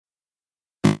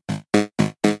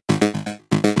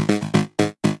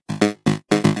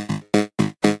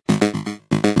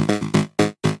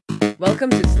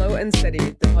Welcome to Slow and Steady,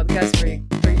 the podcast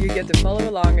where you get to follow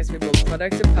along as we build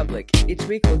product in public. Each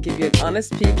week, we'll give you an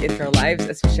honest peek into our lives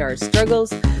as we share our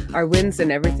struggles, our wins,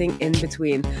 and everything in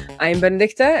between. I'm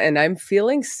Benedicte, and I'm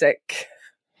feeling sick.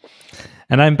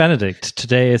 And I'm Benedikt.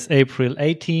 Today is April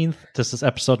 18th. This is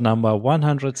episode number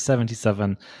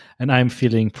 177, and I'm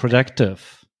feeling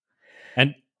productive.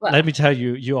 And let me tell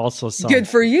you, you also sound good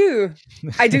for you.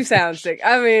 I do sound sick.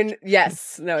 I mean,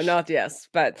 yes. No, not yes.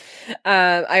 But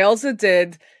I also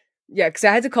did, because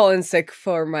I had to call in sick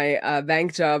for my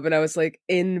bank job. And I was like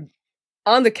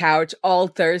on the couch all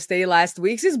Thursday last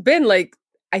week. So it's been like,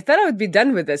 I thought I would be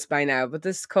done with this by now. But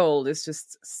this cold is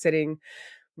just sitting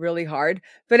really hard.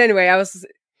 But anyway,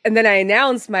 and then I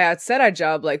announced my Outseta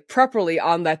job like properly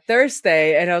on that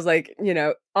Thursday. And I was like,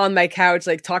 on my couch,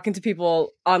 like talking to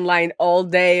people online all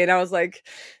day. And I was like,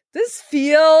 this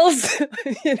feels,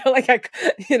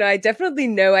 I definitely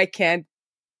know I can't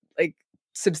like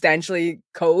substantially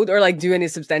code or like do any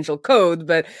substantial code,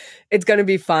 but it's going to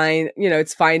be fine.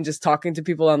 It's fine just talking to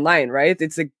people online, right?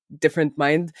 It's a different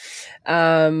mindset,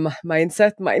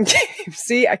 mind game.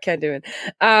 See, I can't do it.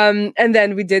 And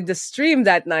then we did the stream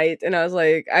that night and I was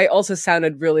like, I also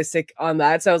sounded really sick on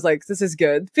that. So I was like, this is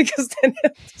good because then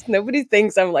nobody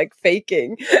thinks I'm like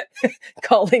faking,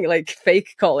 calling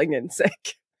in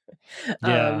sick.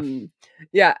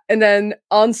 Yeah. And then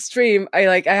on stream,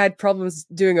 I had problems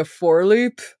doing a for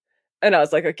loop and I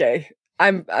was like, okay,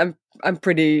 I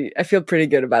feel pretty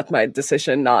good about my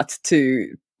decision not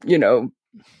to,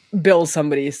 bill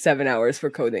somebody 7 hours for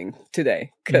coding today.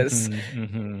 Because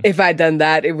if I'd done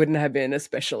that, it wouldn't have been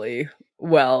especially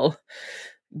well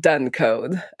done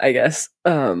code, I guess.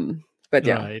 But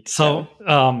yeah. Right. So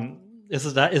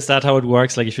is that how it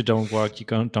works? Like if you don't work, you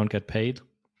don't get paid?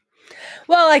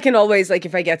 Well, I can always, like,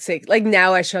 if I get sick, like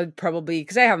now I should probably,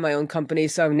 because I have my own company.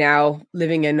 So now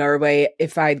living in Norway,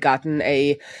 if I'd gotten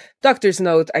a doctor's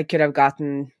note, I could have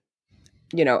gotten,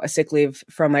 a sick leave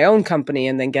from my own company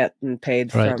and then getting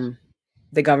paid from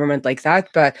the government like that.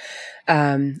 But,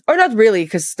 or not really,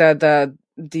 because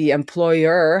the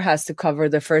employer has to cover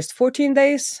the first 14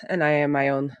 days and I am my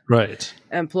own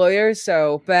employer.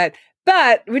 So, But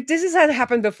this has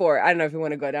happened before. I don't know if you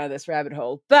want to go down this rabbit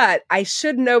hole, but I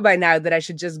should know by now that I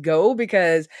should just go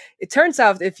because it turns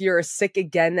out if you're sick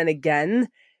again and again,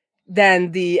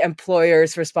 then the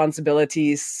employer's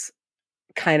responsibilities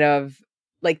kind of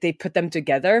like they put them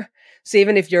together. So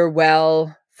even if you're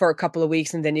well for a couple of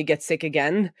weeks and then you get sick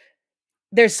again,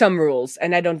 there's some rules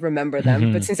and I don't remember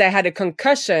them. But since I had a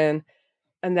concussion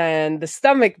and then the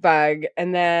stomach bug,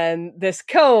 and then this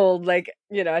cold,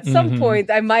 at some point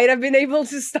I might have been able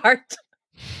to start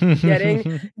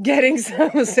getting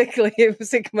some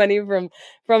sick money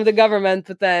from the government.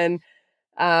 But then,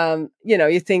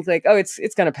 you think like, oh,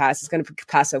 it's gonna pass. It's gonna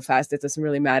pass so fast. It doesn't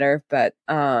really matter. But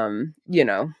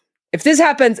if this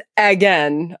happens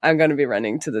again, I'm gonna be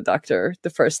running to the doctor the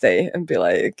first day and be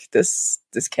like, this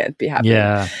can't be happening.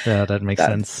 Yeah, that makes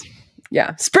sense.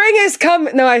 Yeah, spring is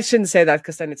coming. No, I shouldn't say that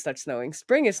because then it starts snowing.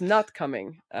 Spring is not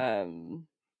coming.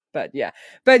 But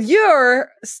you're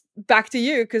back to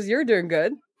you because you're doing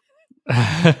good.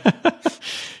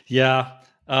 Yeah.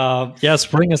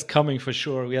 Spring is coming for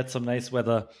sure. We had some nice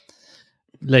weather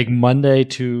like Monday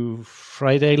to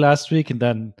Friday last week, and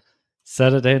then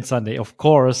Saturday and Sunday. Of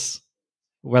course,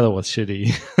 weather was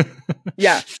shitty.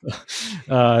 Yeah.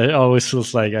 It always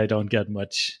feels like I don't get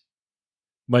much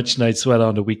nice weather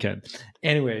on the weekend.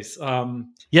 Anyways,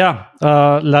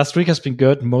 last week has been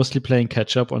good, mostly playing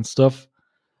catch up on stuff.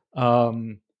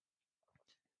 But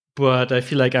I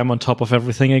feel like I'm on top of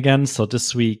everything again. So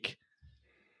this week,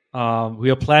 we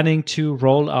are planning to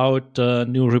roll out the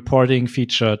new reporting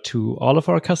feature to all of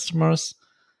our customers.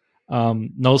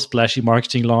 No splashy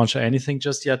marketing launch or anything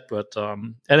just yet, but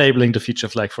enabling the feature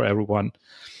flag for everyone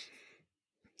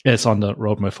is on the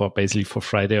roadmap for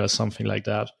Friday or something like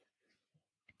that.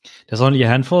 There's only a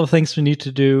handful of things we need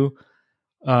to do.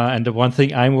 And the one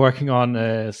thing I'm working on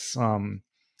is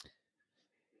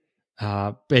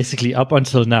basically up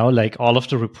until now, like all of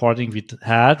the reporting we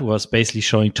had was basically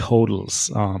showing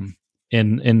totals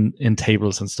in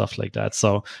tables and stuff like that.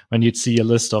 So when you'd see a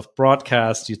list of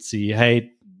broadcasts, you'd see,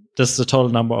 hey, this is the total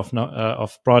number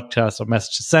of broadcasts or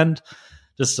messages sent.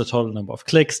 This is the total number of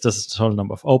clicks. This is the total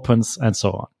number of opens, and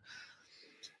so on.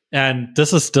 And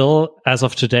this is still, as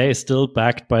of today, still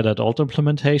backed by that old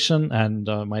implementation. And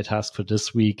my task for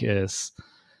this week is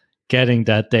getting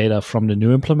that data from the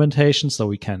new implementation so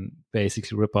we can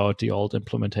basically rip out the old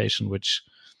implementation, which,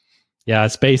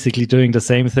 it's basically doing the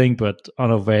same thing, but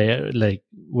on a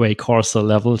way coarser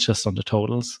level, just on the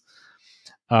totals.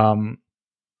 And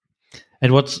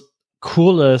what's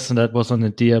cool is, and that was an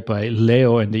idea by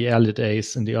Leo in the early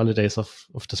days of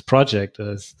this project,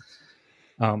 is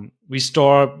we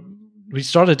store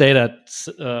the data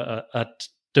at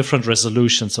different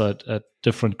resolutions, so at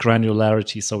different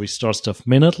granularity. So we store stuff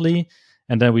minutely,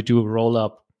 and then we do a roll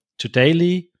up to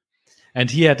daily. And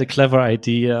he had a clever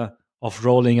idea of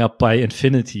rolling up by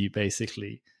infinity,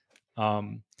 basically.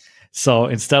 So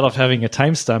instead of having a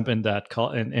timestamp in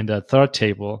that third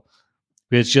table,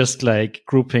 we're just like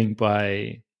grouping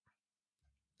by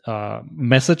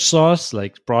message source,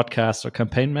 like broadcast or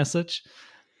campaign message.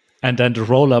 And then the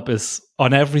roll up is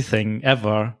on everything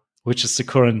ever, which is the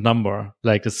current number,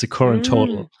 like it's the current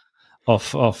total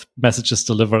of messages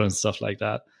delivered and stuff like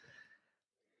that.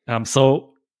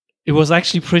 So it was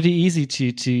actually pretty easy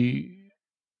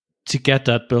to get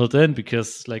that built in,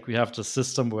 because like we have the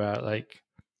system where like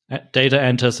data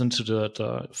enters into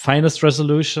the finest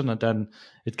resolution, and then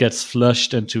it gets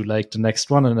flushed into like the next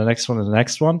one and the next one and the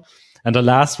next one. And the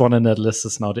last one in that list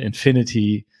is now the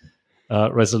infinity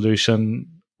resolution,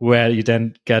 where you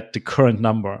then get the current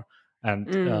number.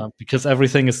 And because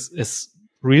everything is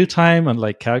real time and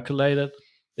like calculated,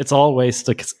 it's always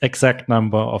the exact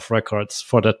number of records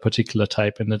for that particular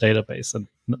type in the database, and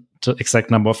the exact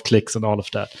number of clicks and all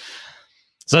of that.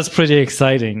 So that's pretty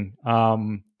exciting,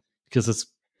 because it's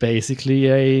basically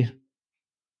a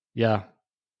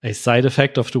side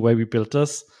effect of the way we built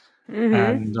this.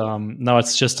 And now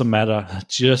it's just a matter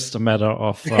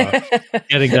of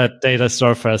getting that data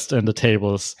surfaced in the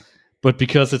tables. But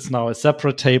because it's now a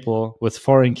separate table with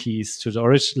foreign keys to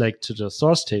the to the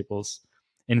source tables,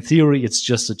 in theory it's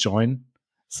just a join.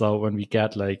 So when we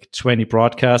get like 20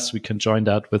 broadcasts, we can join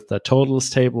that with the totals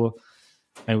table,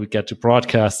 and we get to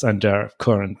broadcasts and their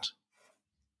current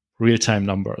real-time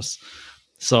numbers.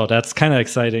 So that's kind of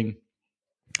exciting,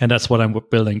 and that's what I'm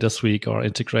building this week, or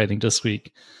integrating this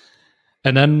week.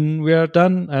 And then we are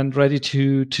done and ready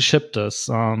to ship this.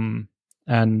 And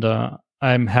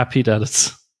I'm happy that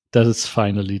it's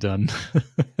finally done.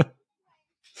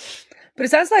 But it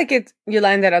sounds like you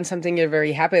landed on something you're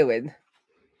very happy with.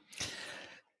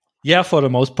 Yeah, for the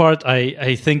most part,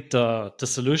 I think the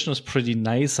solution is pretty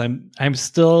nice. I'm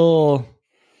still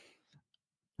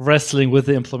wrestling with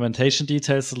the implementation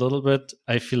details a little bit.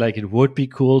 I feel like it would be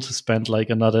cool to spend like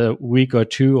another week or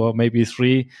 2 or maybe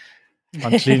 3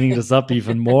 on cleaning this up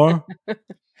even more.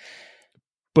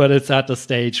 But it's at the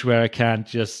stage where I can't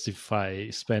justify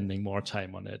spending more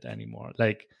time on it anymore.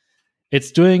 Like,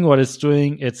 it's doing what it's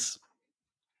doing. It's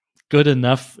good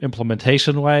enough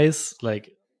implementation wise.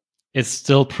 Like, it's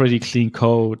still pretty clean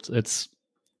code.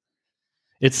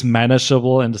 It's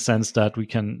manageable in the sense that we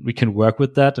can work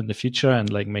with that in the future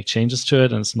and like make changes to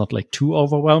it, and it's not like too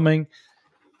overwhelming.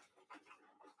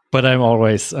 But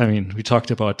we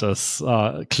talked about this,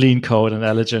 clean code and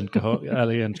elegant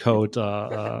code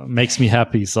makes me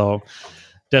happy. So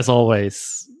there's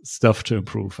always stuff to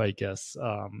improve, I guess.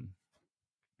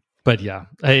 But yeah,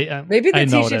 maybe the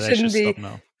t-shirt shouldn't be.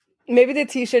 Maybe the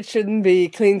t-shirt shouldn't be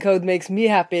 "Clean code makes me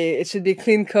happy." It should be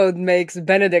 "Clean code makes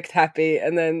Benedikt happy,"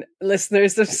 and then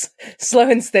listeners of Slow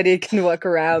and Steady can walk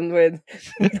around with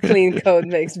 "Clean code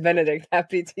makes Benedikt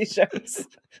happy" t-shirts.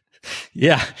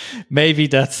 Yeah, maybe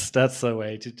that's a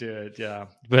way to do it. Yeah,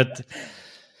 but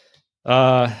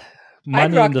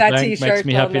money in the bank makes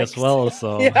me happy as well.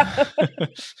 So yeah.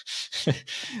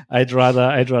 I'd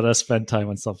rather spend time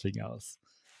on something else.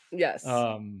 Yes.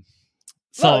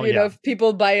 So you know, if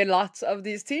people buy lots of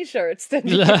these t-shirts, then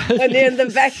you get money in the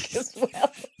bank as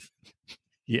well.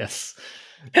 Yes,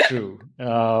 true.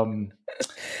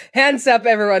 Hands up,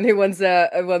 everyone who wants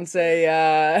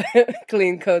a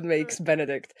 "Clean code makes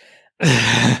Benedikt."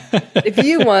 If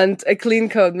you want a "Clean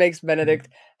code makes Benedikt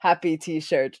happy"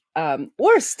 t-shirt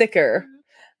or sticker,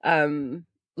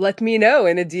 let me know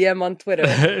in a DM on Twitter,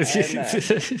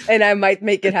 and I might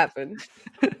make it happen.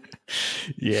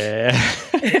 Yeah.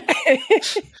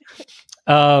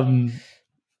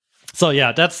 So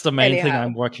yeah, that's the main thing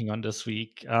I'm working on this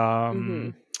week.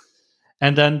 And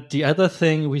then the other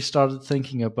thing we started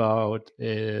thinking about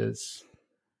is,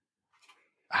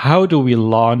 how do we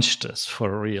launch this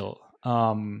for real?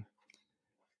 And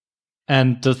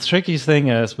the tricky thing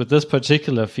is, with this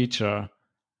particular feature,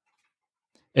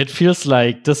 it feels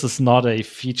like this is not a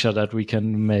feature that we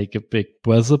can make a big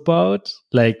buzz about.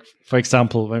 Like, for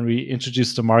example, when we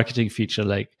introduced the marketing feature,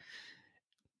 like,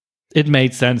 it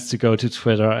made sense to go to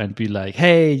Twitter and be like,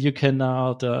 hey, you can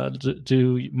now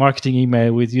do marketing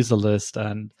email with Userlist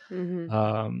and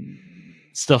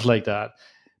stuff like that.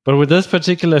 But with this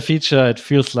particular feature,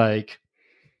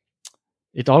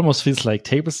 it almost feels like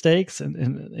table stakes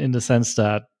in the sense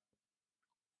that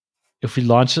if we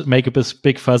launch it, make a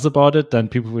big fuss about it, then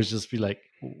people will just be like,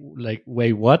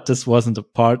 wait, what? This wasn't a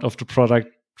part of the product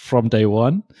from day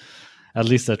one. At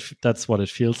least that's what it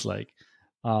feels like.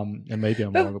 And maybe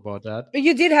I'm wrong about that. But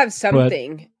you did have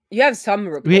something. But you have some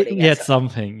reporting. We had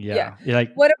something, yeah.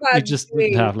 Like, what about you just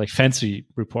didn't have like fancy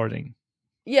reporting?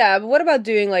 Yeah, but what about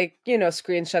doing like,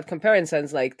 screenshot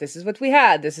comparisons? Like, this is what we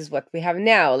had, this is what we have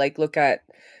now. Like, look at,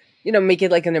 make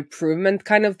it like an improvement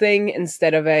kind of thing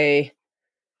instead of a,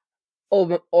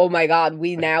 oh my God,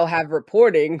 we now have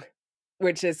reporting,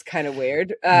 which is kind of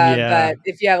weird. But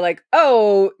if you have like,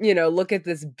 look at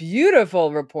this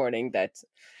beautiful reporting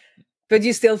but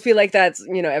you still feel like that's,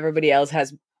 everybody else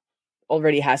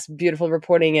already has beautiful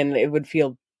reporting, and it would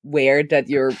feel weird that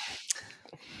you're.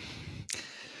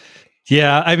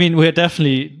 Yeah, I mean, we're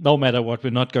definitely, no matter what,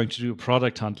 we're not going to do a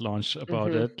product hunt launch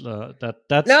about it.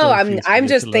 That's no, I'm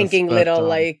just thinking little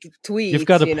like tweets. You've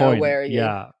got a point. Where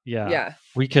yeah.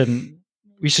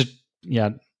 We should,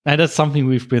 and that's something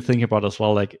we've been thinking about as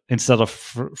well. Like, instead of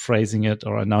phrasing it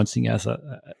or announcing as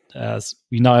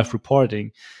we now have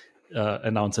reporting,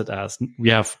 announce it as we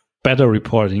have better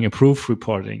reporting, improved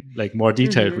reporting, like more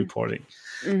detailed reporting.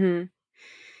 Mm-hmm.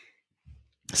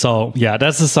 So yeah,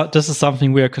 this is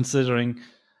something we are considering.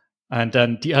 And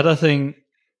then the other thing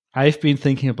I've been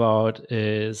thinking about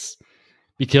is,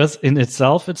 because in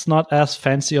itself it's not as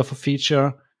fancy of a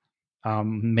feature,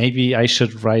 maybe I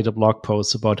should write a blog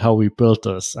post about how we built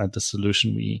this and the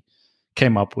solution we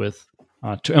came up with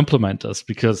to implement this,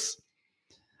 because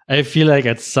I feel like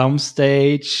at some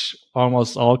stage,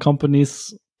 almost all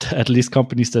companies, at least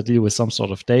companies that deal with some sort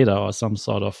of data or some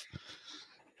sort of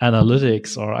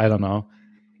analytics, or I don't know,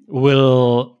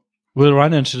 will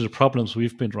run into the problems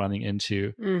we've been running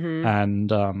into.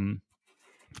 And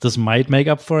this might make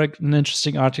up for an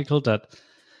interesting article that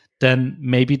then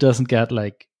maybe doesn't get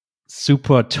like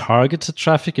super targeted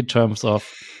traffic, in terms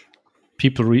of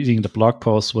people reading the blog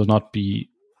post will not be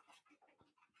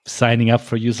signing up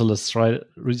for Userlist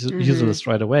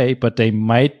right away, but they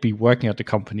might be working at a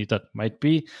company that might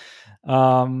be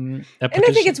and I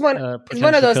think it's one of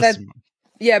those customer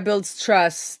that builds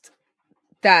trust,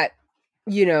 that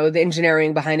the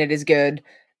engineering behind it is good,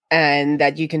 and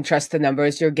that you can trust the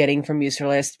numbers you're getting from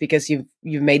Userlist because you've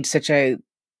made such a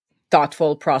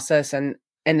thoughtful process, and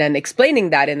then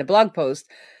explaining that in the blog post.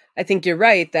 I think you're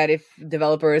right that if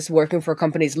developers working for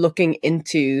companies looking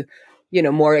into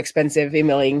more expensive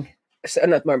emailing,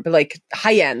 not more, but like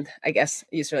high-end, I guess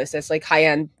Userlist is like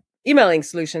high-end emailing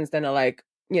solutions, then are like,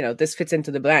 this fits into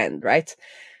the brand, right?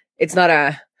 It's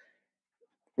not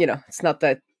it's not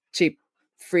the cheap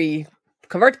free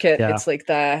ConvertKit. It's like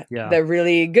the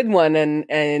really good one,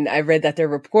 and I read that their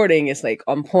reporting is like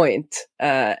on point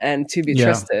and to be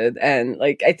trusted, and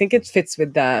like I think it fits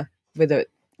with the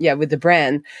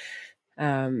brand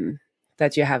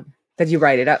that you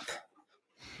write it up.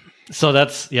 So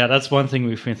that's one thing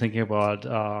we've been thinking about.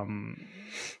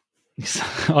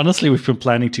 Honestly, we've been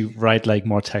planning to write like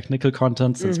more technical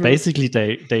content since basically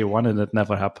day one, and it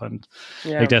never happened.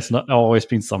 Like, there's not always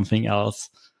been something else.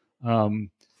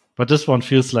 But this one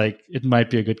feels like it might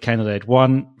be a good candidate.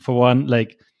 For one,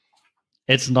 like,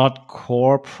 it's not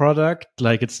core product.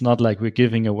 Like, it's not like we're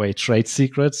giving away trade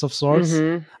secrets of sorts.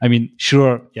 I mean,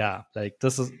 sure, like,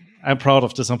 I'm proud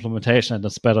of this implementation, and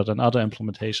it's better than other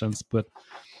implementations. But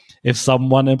if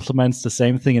someone implements the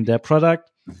same thing in their product,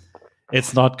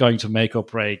 it's not going to make or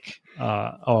break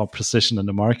our position in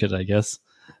the market, I guess.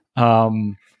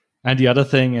 And the other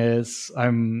thing is, I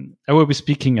will be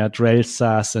speaking at Rails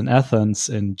SAS in Athens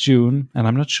in June, and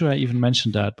I'm not sure I even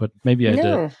mentioned that, but maybe I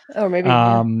did. Oh, maybe.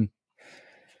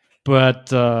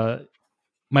 But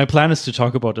my plan is to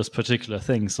talk about this particular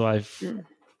thing, so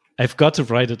I've got to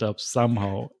write it up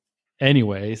somehow,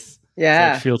 anyways.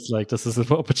 Yeah, so it feels like this is an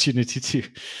opportunity to.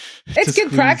 It's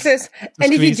good practice,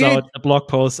 and if you do out a blog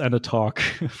post and a talk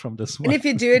from this one, and if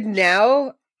you do it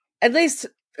now, at least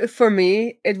for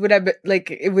me, it would have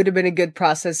been a good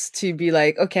process to be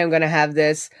like, okay, I'm going to have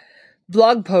this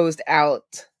blog post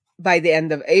out by the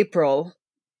end of April,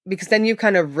 because then you've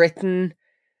kind of written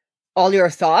all your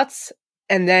thoughts,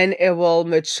 and then it will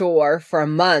mature for a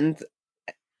month,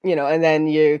 and then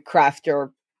you craft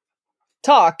your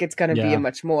talk. It's going to be a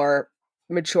much more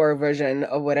mature version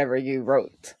of whatever you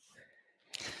wrote,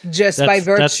 just by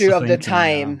virtue of the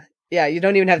time. Yeah, you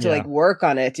don't even have to like work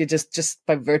on it. You just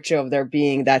by virtue of there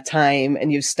being that time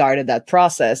and you started that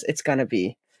process, it's going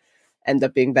to end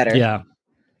up being better. Yeah.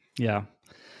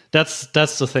 That's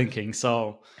the thinking.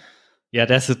 So yeah,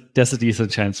 there's a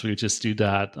decent chance we'll just do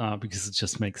that because it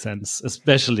just makes sense.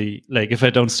 Especially like if I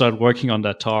don't start working on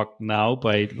that talk now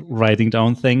by writing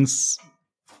down things,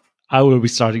 I will be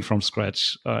starting from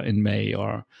scratch in May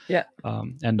or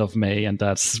end of May, and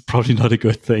that's probably not a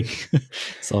good thing.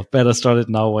 So better start it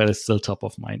now while it's still top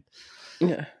of mind.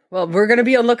 Yeah. Well, we're going to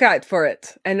be on lookout for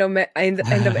it. End of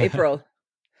April.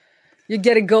 You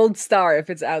get a gold star if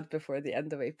it's out before the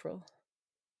end of April.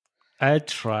 I'll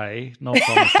try. No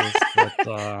promises. But,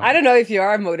 I don't know if you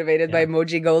are motivated by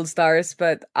emoji gold stars,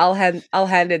 but I'll hand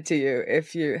it to you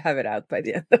if you have it out by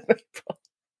the end of April.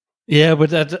 Yeah, but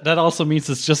that also means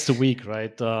it's just a week,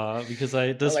 right? Because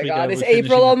this week is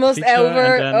April almost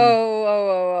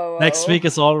over? Next week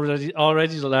is already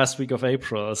the last week of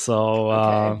April.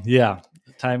 So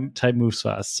time moves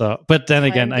fast. So, but then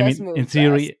again, I mean, in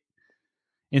theory,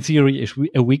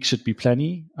 a week should be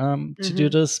plenty to do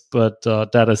this. But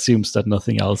that assumes that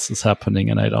nothing else is happening,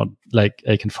 and I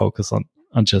can focus on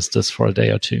just this for a day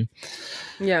or two.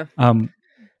 Yeah.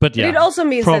 But yeah, it also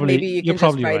means that maybe you can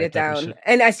just write it down.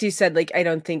 And as you said, like, I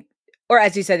don't think, or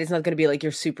as you said, it's not going to be like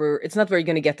it's not where you're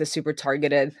going to get the super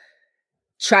targeted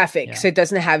traffic. Yeah. So it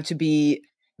doesn't have to be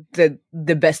the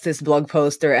bestest blog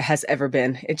post there has ever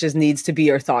been. It just needs to be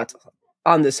your thought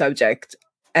on the subject.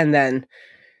 And then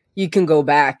you can go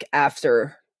back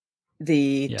after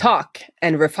the talk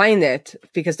and refine it,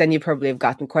 because then you probably have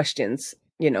gotten questions,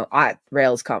 at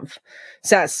RailsConf.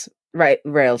 SAS. Right,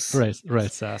 Rails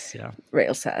SAS, yeah.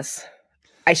 Rails SAS.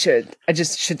 I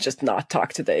just should not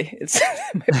talk today. It's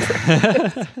my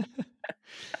brain.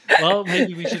 Well,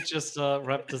 maybe we should just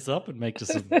wrap this up and make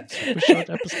this a super short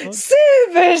episode.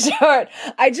 Super short.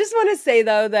 I just want to say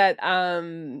though that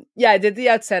I did the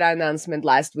Outseta announcement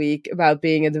last week about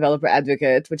being a developer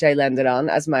advocate, which I landed on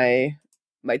as my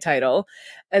title,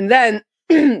 and then.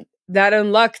 That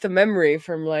unlocked a memory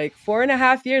from like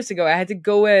 4.5 years ago. I had to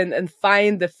go in and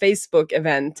find the Facebook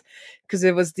event because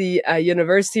it was the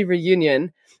university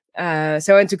reunion.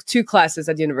 So I took 2 classes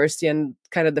at university, and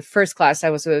kind of the first class I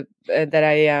was or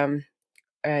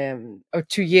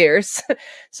 2 years.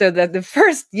 So that the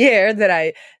first year that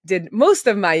I did most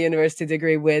of my university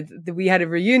degree with, we had a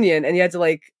reunion, and you had to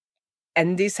like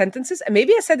end these sentences. And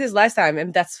maybe I said this last time,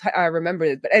 and that's how I remembered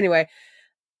it. But anyway,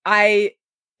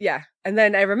 and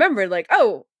then I remembered, like,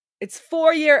 oh, it's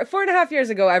 4.5 years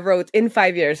ago, I wrote, in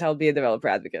 5 years, I'll be a developer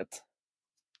advocate.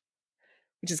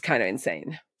 Which is kind of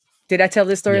insane. Did I tell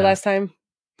this story last time?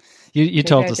 You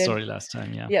told the story last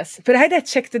time, yeah. Yes, but I had to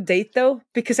check the date, though,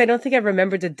 because I don't think I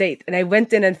remembered the date. And I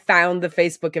went in and found the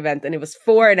Facebook event, and it was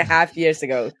 4.5 years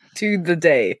ago to the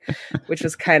day, which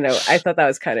was I thought that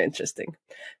was kind of interesting.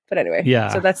 But anyway,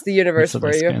 so that's the universe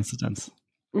for you. Coincidence.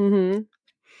 Mm-hmm.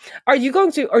 Are you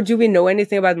going to, or do we know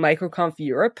anything about MicroConf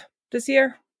Europe this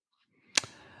year?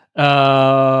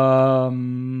 I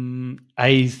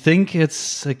think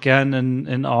it's again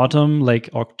in autumn,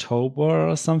 like October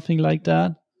or something like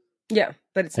that. Yeah,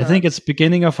 but it's I think it's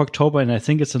beginning of October, and I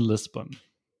think it's in Lisbon.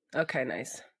 Okay,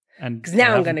 nice. And because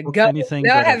now I'm going to go.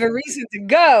 Now I have a reason to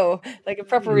go, like a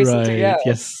proper reason to go.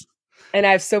 Yes. And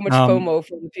I have so much FOMO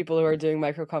from the people who are doing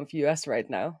MicroConf US right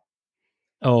now.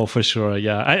 Oh, for sure.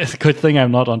 Yeah. It's a good thing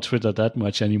I'm not on Twitter that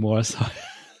much anymore. So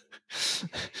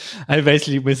I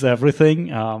basically miss everything.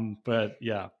 But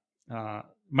yeah,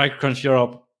 MicroConf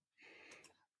Europe,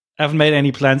 I haven't made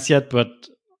any plans yet, but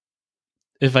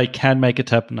if I can make it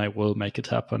happen, I will make it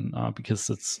happen because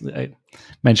I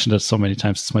mentioned it so many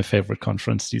times. It's my favorite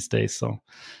conference these days. So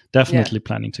definitely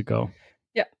planning to go.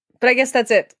 Yeah. But I guess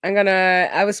that's it.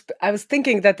 I was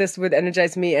thinking that this would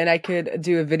energize me and I could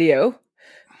do a video.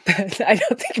 But I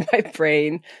don't think my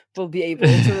brain will be able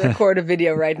to record a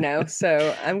video right now.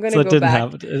 So I'm going to go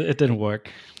back. It didn't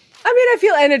work. I mean, I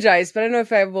feel energized, but I don't know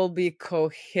if I will be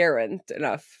coherent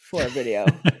enough for a video.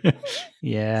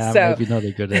 Maybe not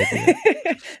a good idea.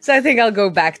 So I think I'll go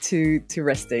back to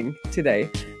resting today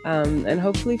and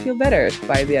hopefully feel better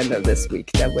by the end of this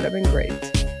week. That would have been great.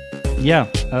 Yeah,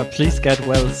 please get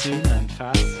well soon and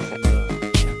fast. And,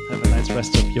 have a nice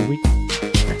rest of your week.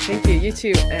 Thank you. You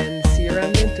too. And see you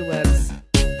around the interwebs.